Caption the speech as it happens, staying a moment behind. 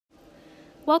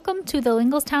Welcome to the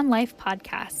Linglestown Life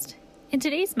podcast. In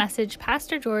today's message,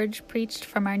 Pastor George preached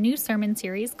from our new sermon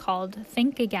series called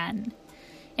Think Again.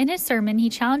 In his sermon, he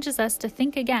challenges us to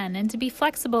think again and to be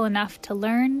flexible enough to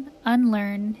learn,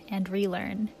 unlearn, and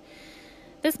relearn.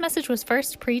 This message was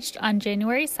first preached on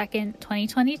January 2nd,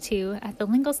 2022 at the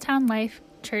Linglestown Life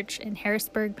Church in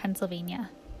Harrisburg,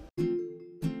 Pennsylvania.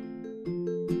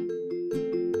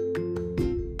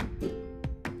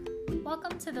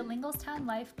 Welcome to the Linglestown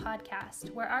Life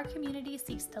podcast, where our community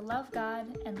seeks to love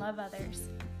God and love others.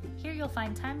 Here you'll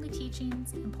find timely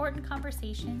teachings, important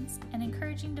conversations, and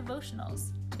encouraging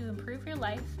devotionals to improve your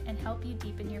life and help you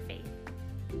deepen your faith.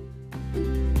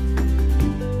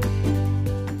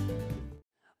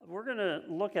 We're going to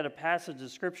look at a passage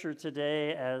of Scripture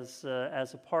today as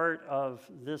a part of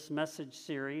this message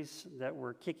series that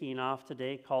we're kicking off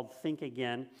today called Think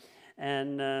Again.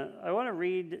 And I want to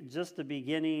read just the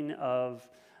beginning of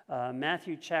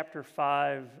Matthew chapter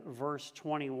 5, verse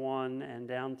 21, and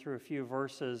down through a few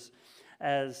verses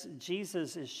as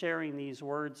Jesus is sharing these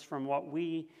words from what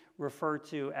we refer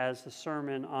to as the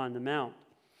Sermon on the Mount.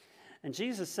 And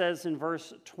Jesus says in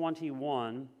verse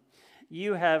 21,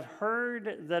 "You have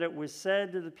heard that it was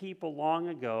said to the people long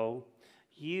ago,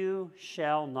 'You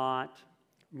shall not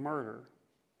murder.'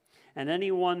 And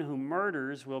anyone who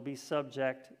murders will be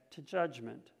subject to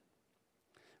judgment."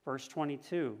 Verse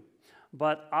 22,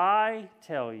 "But I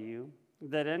tell you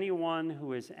that anyone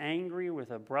who is angry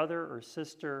with a brother or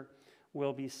sister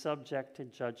will be subject to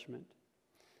judgment.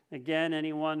 Again,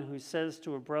 anyone who says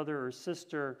to a brother or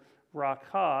sister,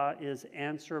 'Raca,' is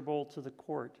answerable to the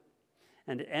court.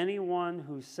 And anyone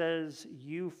who says,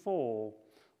 'You fool,'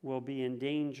 will be in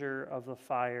danger of the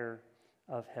fire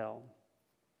of hell."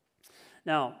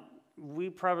 Now, we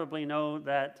probably know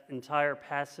that entire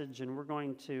passage, and we're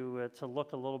going to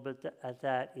look a little bit at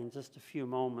that in just a few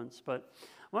moments. But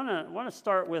I want to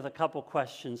start with a couple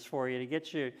questions for you to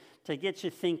get you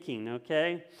thinking.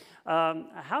 Okay,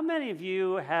 how many of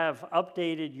you have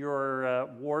updated your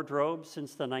wardrobe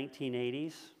since the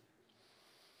 1980s?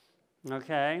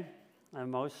 Okay,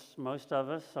 most of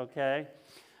us. Okay.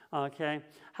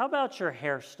 How about your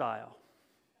hairstyle?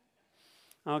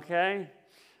 Okay.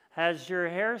 Has your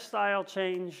hairstyle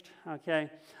changed? Okay.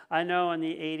 I know in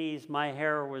the 80s my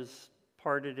hair was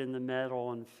parted in the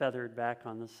middle and feathered back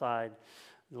on the side.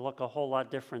 It looked a whole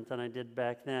lot different than I did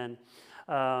back then.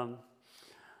 How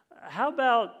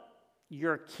about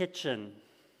your kitchen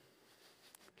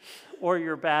or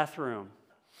your bathroom?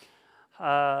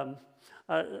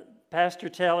 Pastor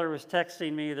Taylor was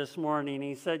texting me this morning.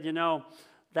 He said,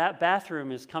 that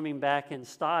bathroom is coming back in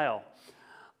style.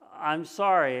 I'm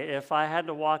sorry, if I had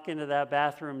to walk into that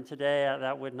bathroom today,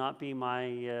 that would not be my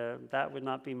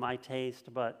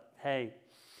taste. But hey,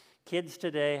 kids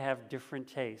today have different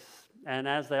tastes, and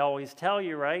as they always tell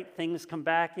you, right, things come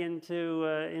back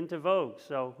into vogue.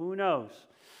 So who knows?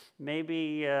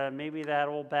 Maybe that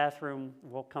old bathroom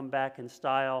will come back in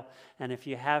style, and if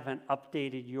you haven't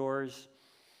updated yours,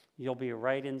 you'll be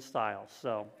right in style.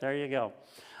 So there you go.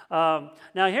 Now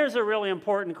here's a really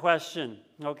important question.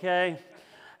 Okay.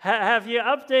 Have you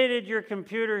updated your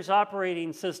computer's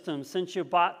operating system since you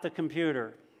bought the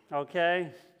computer?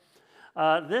 Okay?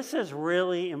 This is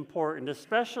really important,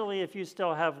 especially if you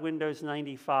still have Windows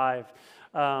 95.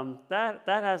 That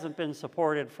hasn't been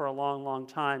supported for a long, long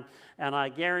time, and I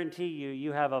guarantee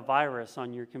you have a virus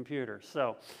on your computer.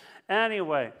 So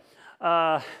anyway,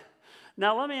 now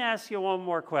let me ask you one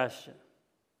more question.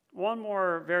 One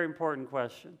more very important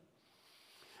question.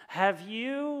 Have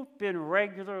you been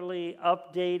regularly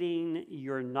updating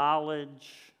your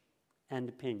knowledge and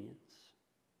opinions?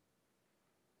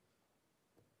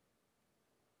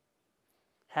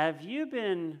 Have you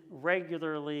been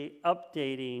regularly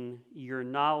updating your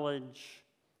knowledge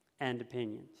and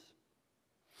opinions?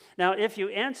 Now, if you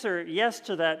answer yes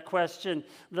to that question,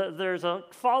 there's a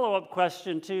follow-up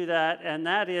question to that, and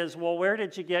that is, well, where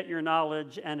did you get your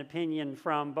knowledge and opinion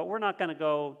from? But we're not going to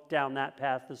go down that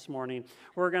path this morning.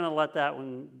 We're going to let that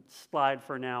one slide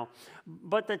for now.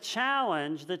 But the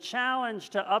challenge to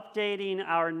updating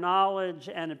our knowledge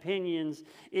and opinions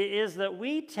is that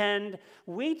we tend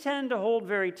to hold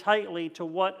very tightly to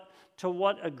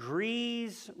what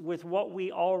agrees with what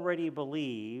we already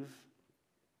believe.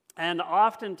 And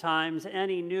oftentimes,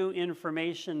 any new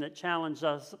information that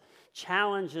challenges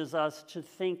us to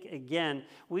think again,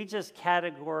 we just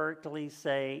categorically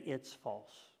say it's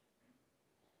false.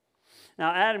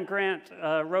 Now, Adam Grant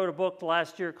wrote a book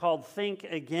last year called Think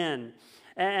Again.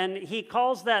 And he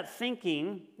calls that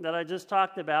thinking that I just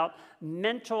talked about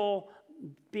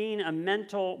being a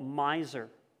mental miser.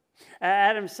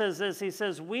 Adam says this, he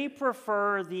says, we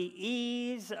prefer the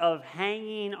ease of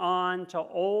hanging on to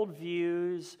old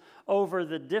views over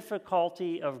the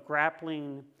difficulty of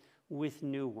grappling with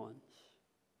new ones.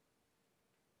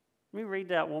 Let me read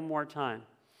that one more time.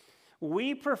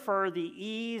 We prefer the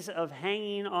ease of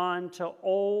hanging on to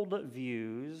old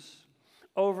views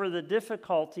over the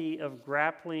difficulty of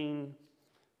grappling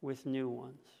with new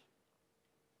ones.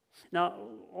 Now,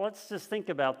 let's just think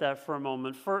about that for a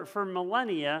moment. For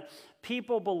millennia,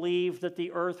 people believed that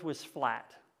the earth was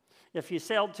flat. If you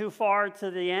sailed too far to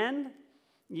the end,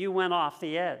 you went off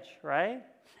the edge, right?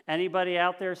 Anybody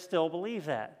out there still believe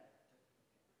that?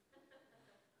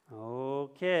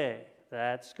 Okay,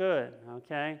 that's good,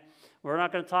 okay? We're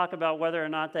not going to talk about whether or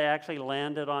not they actually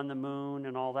landed on the moon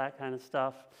and all that kind of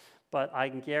stuff, but I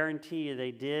can guarantee you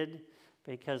they did,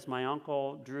 because my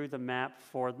uncle drew the map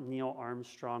for Neil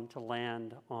Armstrong to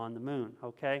land on the moon,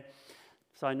 okay?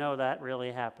 So I know that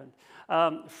really happened.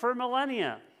 For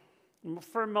millennia,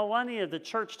 the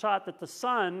church taught that the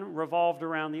sun revolved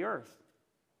around the earth,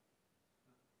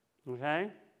 okay?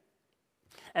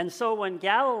 And so when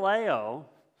Galileo,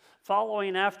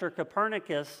 following after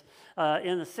Copernicus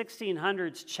in the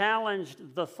 1600s,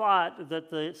 challenged the thought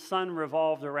that the sun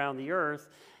revolved around the earth,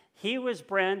 he was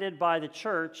branded by the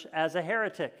church as a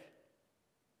heretic.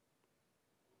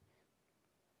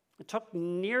 It took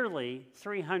nearly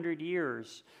 300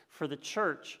 years for the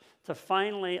church to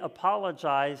finally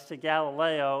apologize to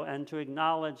Galileo and to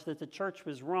acknowledge that the church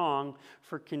was wrong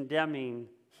for condemning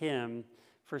him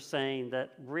for saying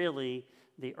that really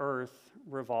the earth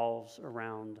revolves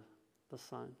around the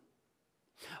sun.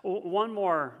 One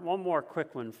more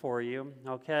quick one for you,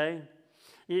 okay?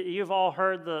 You've all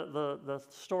heard the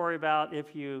story about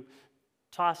if you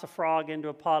toss a frog into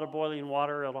a pot of boiling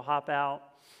water, it'll hop out.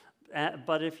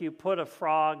 But if you put a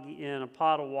frog in a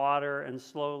pot of water and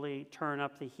slowly turn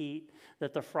up the heat,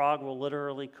 that the frog will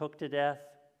literally cook to death.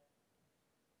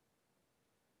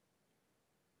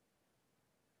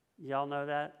 Y'all know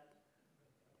that?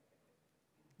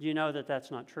 You know that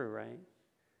that's not true, right?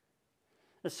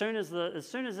 As soon as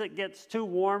it gets too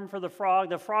warm for the frog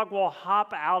will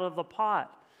hop out of the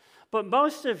pot. But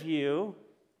most of you,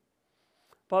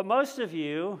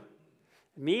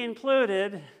 me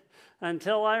included,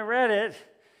 until I read it,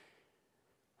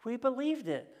 we believed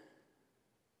it.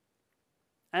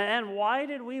 And why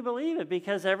did we believe it?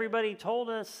 Because everybody told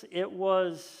us it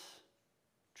was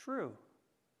true.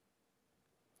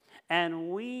 And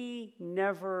we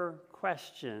never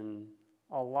question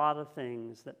a lot of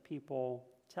things that people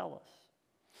tell us.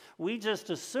 We just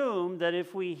assume that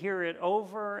if we hear it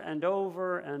over and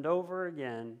over and over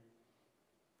again,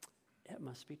 it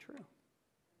must be true.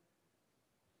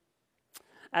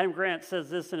 Adam Grant says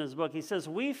this in his book. He says,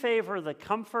 we favor the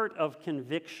comfort of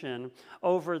conviction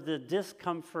over the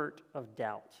discomfort of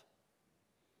doubt.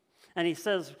 And he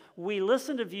says, we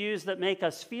listen to views that make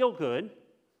us feel good.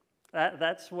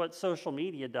 That's what social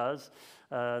media does.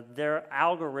 Their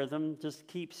algorithm just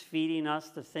keeps feeding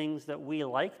us the things that we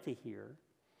like to hear.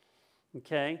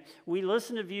 Okay? We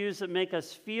listen to views that make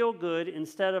us feel good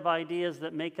instead of ideas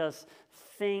that make us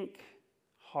think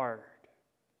hard.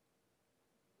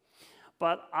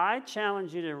 But I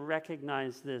challenge you to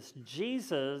recognize this.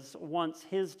 Jesus wants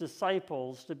his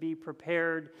disciples to be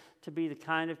prepared to be the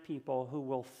kind of people who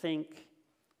will think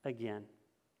again.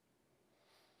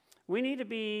 We need to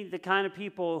be the kind of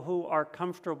people who are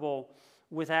comfortable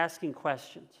with asking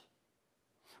questions.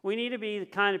 We need to be the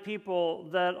kind of people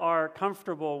that are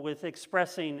comfortable with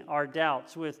expressing our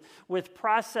doubts, with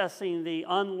processing the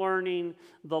unlearning,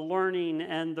 the learning,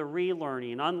 and the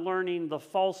relearning, unlearning the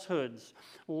falsehoods,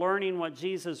 learning what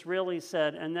Jesus really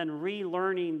said, and then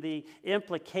relearning the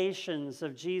implications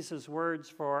of Jesus' words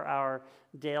for our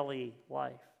daily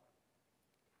life.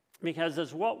 Because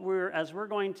as we're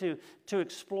going to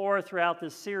explore throughout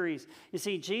this series, you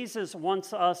see, Jesus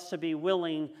wants us to be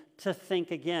willing to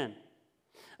think again.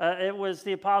 It was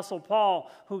the Apostle Paul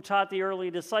who taught the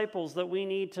early disciples that we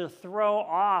need to throw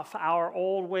off our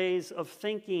old ways of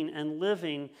thinking and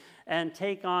living and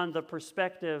take on the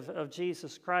perspective of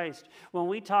Jesus Christ. When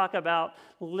we talk about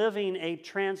living a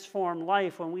transformed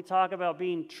life, when we talk about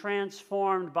being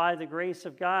transformed by the grace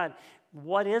of God,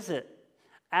 what is it?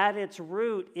 At its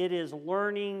root, it is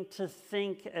learning to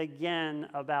think again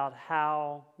about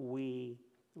how we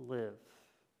live.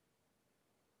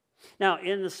 Now,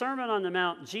 in the Sermon on the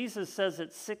Mount, Jesus says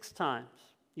it 6 times.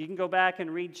 You can go back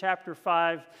and read chapter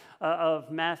 5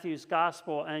 of Matthew's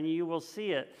Gospel, and you will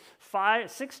see it.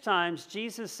 6 times,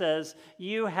 Jesus says,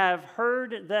 "You have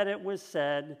heard that it was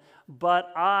said,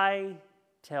 but I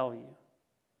tell you."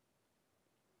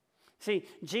 See,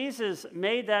 Jesus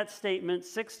made that statement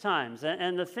 6 times,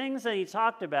 and the things that he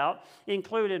talked about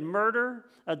included murder,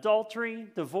 adultery,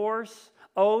 divorce,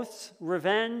 oaths,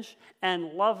 revenge,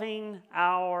 and loving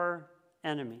our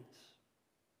enemies.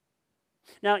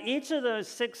 Now, each of those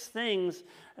 6 things,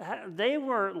 they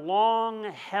were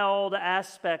long-held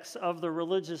aspects of the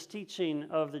religious teaching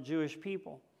of the Jewish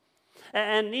people.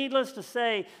 And needless to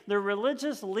say, the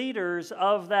religious leaders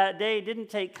of that day didn't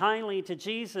take kindly to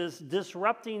Jesus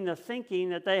disrupting the thinking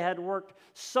that they had worked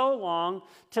so long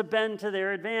to bend to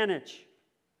their advantage.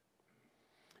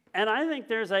 And I think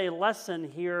there's a lesson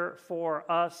here for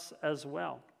us as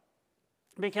well.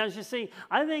 Because you see,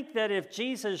 I think that if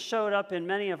Jesus showed up in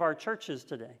many of our churches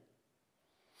today,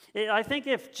 I think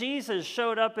if Jesus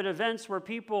showed up at events where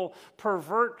people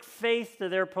pervert faith to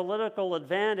their political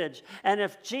advantage, and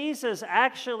if Jesus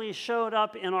actually showed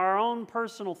up in our own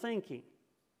personal thinking,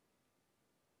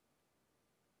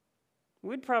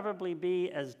 we'd probably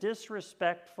be as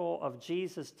disrespectful of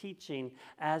Jesus' teaching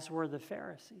as were the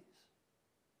Pharisees.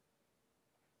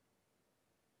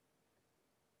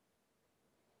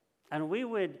 And we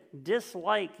would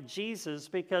dislike Jesus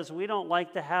because we don't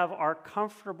like to have our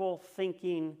comfortable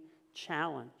thinking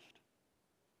challenged.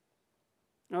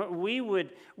 We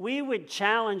would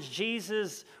challenge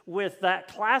Jesus with that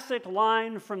classic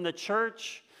line from the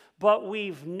church, but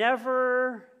we've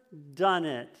never done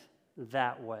it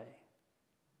that way.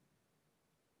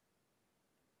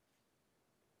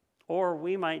 Or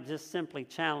we might just simply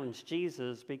challenge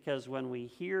Jesus because when we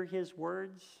hear his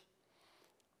words,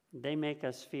 they make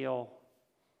us feel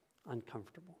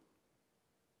uncomfortable.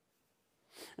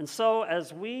 And so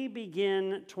as we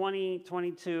begin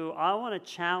 2022, I want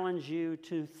to challenge you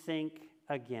to think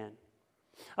again.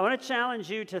 I want to challenge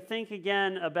you to think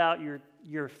again about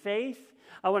your faith.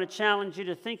 I want to challenge you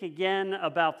to think again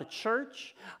about the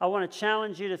church. I want to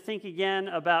challenge you to think again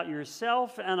about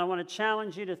yourself. And I want to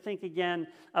challenge you to think again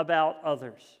about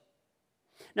others.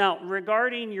 Now,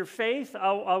 regarding your faith,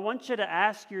 I want you to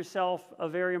ask yourself a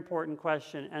very important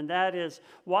question, and that is,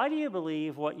 why do you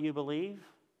believe what you believe?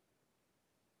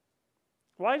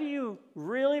 Why do you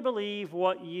really believe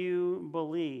what you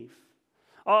believe?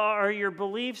 Are your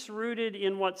beliefs rooted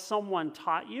in what someone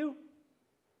taught you?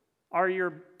 Are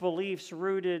your beliefs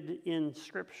rooted in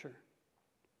Scripture?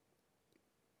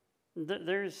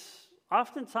 There's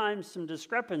oftentimes some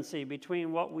discrepancy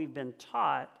between what we've been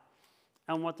taught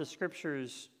and what the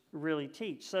Scriptures really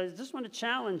teach. So I just want to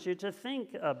challenge you to think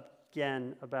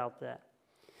again about that.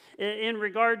 In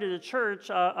regard to the church,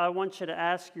 I want you to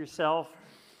ask yourself,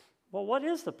 well, what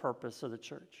is the purpose of the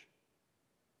church?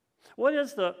 What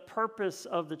is the purpose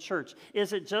of the church?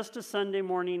 Is it just a Sunday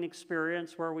morning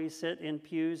experience where we sit in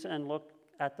pews and look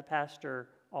at the pastor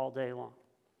all day long?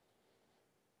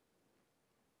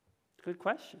 Good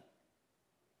question.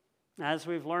 As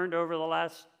we've learned over the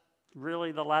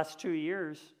last 2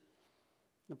 years,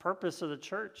 the purpose of the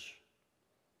church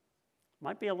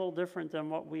might be a little different than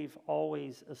what we've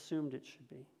always assumed it should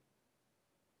be.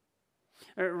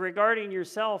 Regarding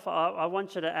yourself, I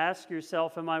want you to ask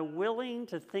yourself, am I willing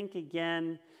to think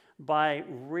again by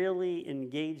really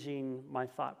engaging my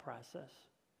thought process?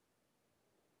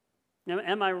 Now,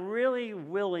 am I really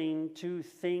willing to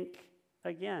think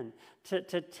again,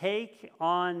 to take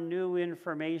on new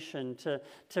information,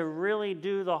 to really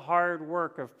do the hard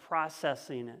work of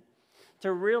processing it,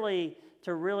 to really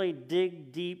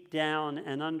dig deep down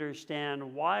and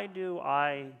understand, why do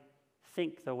I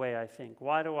think the way I think?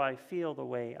 Why do I feel the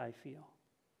way I feel?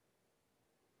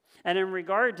 And in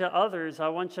regard to others, I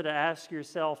want you to ask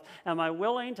yourself, am I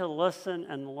willing to listen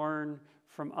and learn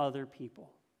from other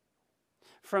people?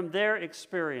 From their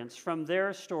experience, from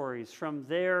their stories, from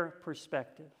their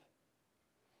perspective.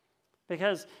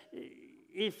 Because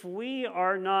if we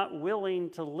are not willing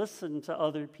to listen to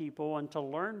other people and to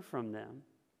learn from them,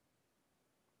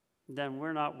 then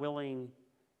we're not willing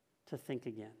to think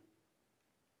again.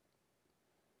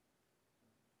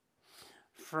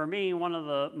 For me, one of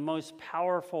the most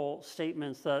powerful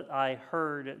statements that I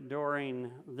heard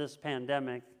during this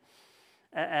pandemic,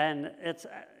 and it's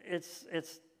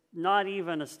not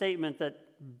even a statement that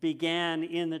began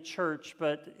in the church,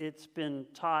 but it's been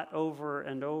taught over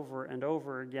and over and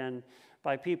over again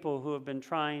by people who have been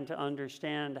trying to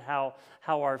understand how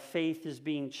our faith is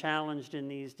being challenged in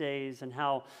these days and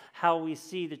how we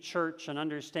see the church and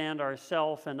understand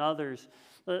ourselves and others.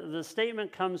 The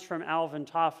statement comes from Alvin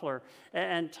Toffler,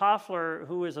 and Toffler,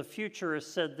 who is a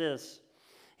futurist, said this.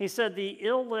 He said, the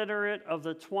illiterate of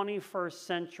the 21st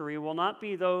century will not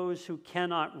be those who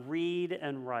cannot read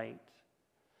and write,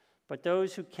 but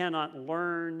those who cannot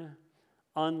learn,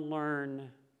 unlearn,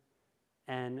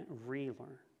 and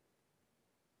relearn.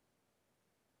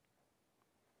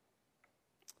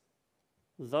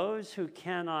 those who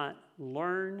cannot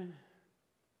learn,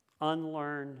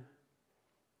 unlearn,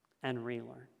 and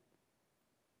relearn.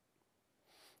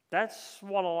 That's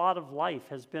what a lot of life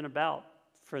has been about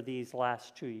for these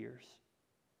last 2 years.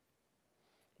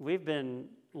 We've been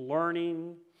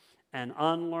learning and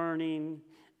unlearning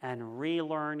and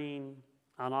relearning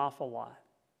an awful lot.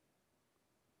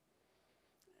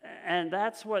 And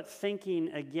that's what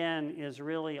thinking again is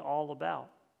really all about.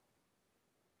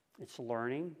 It's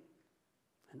learning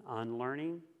and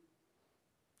unlearning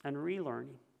and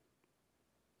relearning.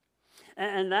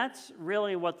 And that's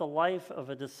really what the life of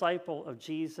a disciple of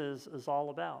Jesus is all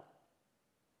about.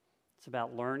 It's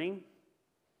about learning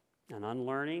and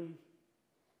unlearning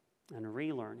and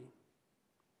relearning.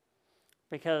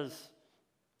 Because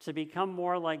to become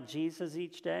more like Jesus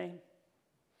each day,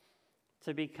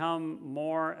 to become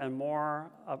more and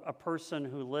more a person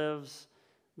who lives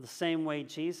the same way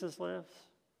Jesus lives,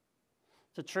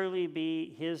 to truly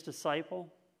be his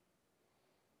disciple,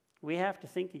 we have to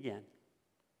think again.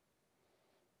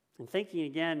 And thinking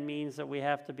again means that we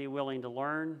have to be willing to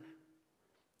learn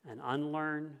and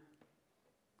unlearn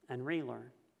and relearn.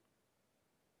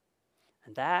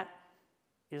 And that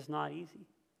is not easy.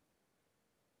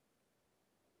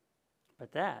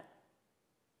 But that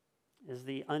is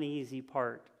the uneasy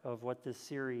part of what this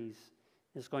series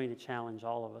is going to challenge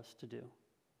all of us to do,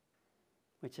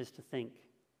 which is to think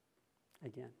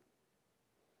again.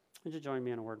 Would you join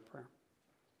me in a word of prayer?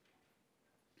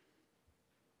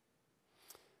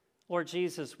 Lord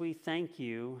Jesus, we thank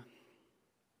you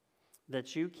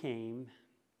that you came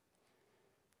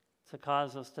to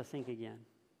cause us to think again.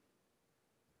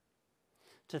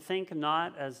 To think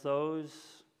not as those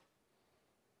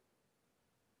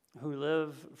who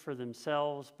live for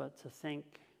themselves, but to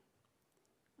think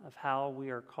of how we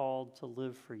are called to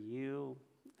live for you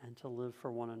and to live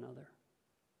for one another.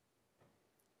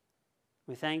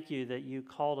 We thank you that you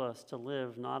called us to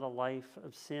live not a life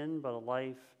of sin, but a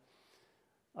life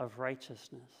of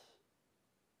righteousness.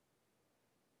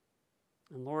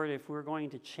 And Lord, if we're going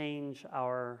to change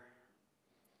our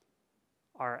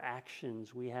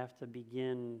actions, we have to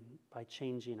begin by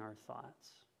changing our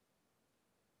thoughts.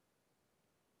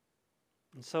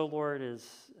 And so, Lord, as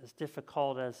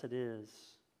difficult as it is,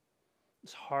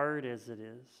 as hard as it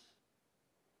is,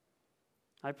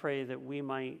 I pray that we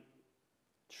might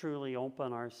truly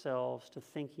open ourselves to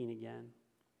thinking again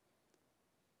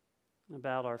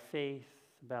about our faith,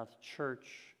 about the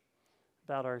church,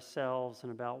 about ourselves,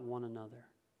 and about one another.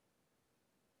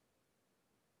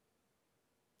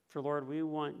 For Lord, we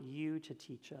want you to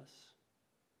teach us.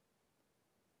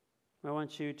 We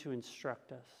want you to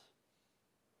instruct us.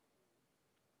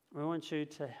 We want you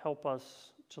to help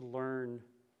us to learn.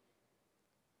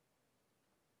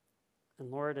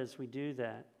 And Lord, as we do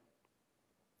that,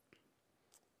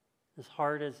 as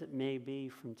hard as it may be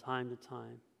from time to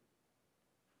time,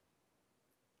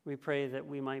 we pray that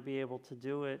we might be able to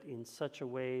do it in such a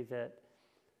way that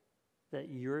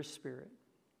your Spirit,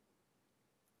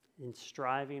 in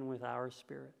striving with our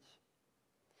spirits,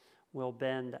 will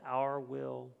bend our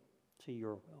will to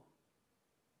your will.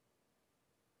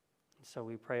 So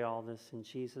we pray all this in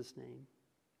Jesus' name.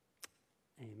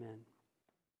 Amen.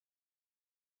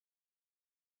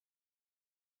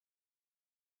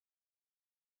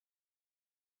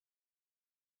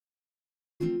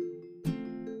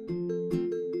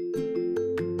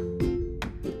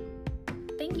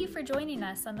 Thank you for joining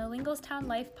us on the Linglestown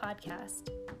Life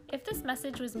podcast. If this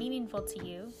message was meaningful to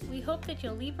you, we hope that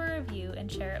you'll leave a review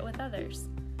and share it with others.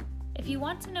 If you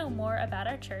want to know more about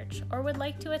our church or would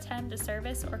like to attend a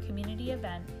service or community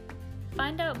event,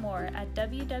 find out more at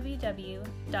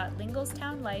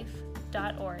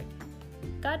www.linglestownlife.org.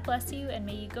 God bless you, and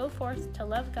may you go forth to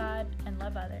love God and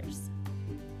love others.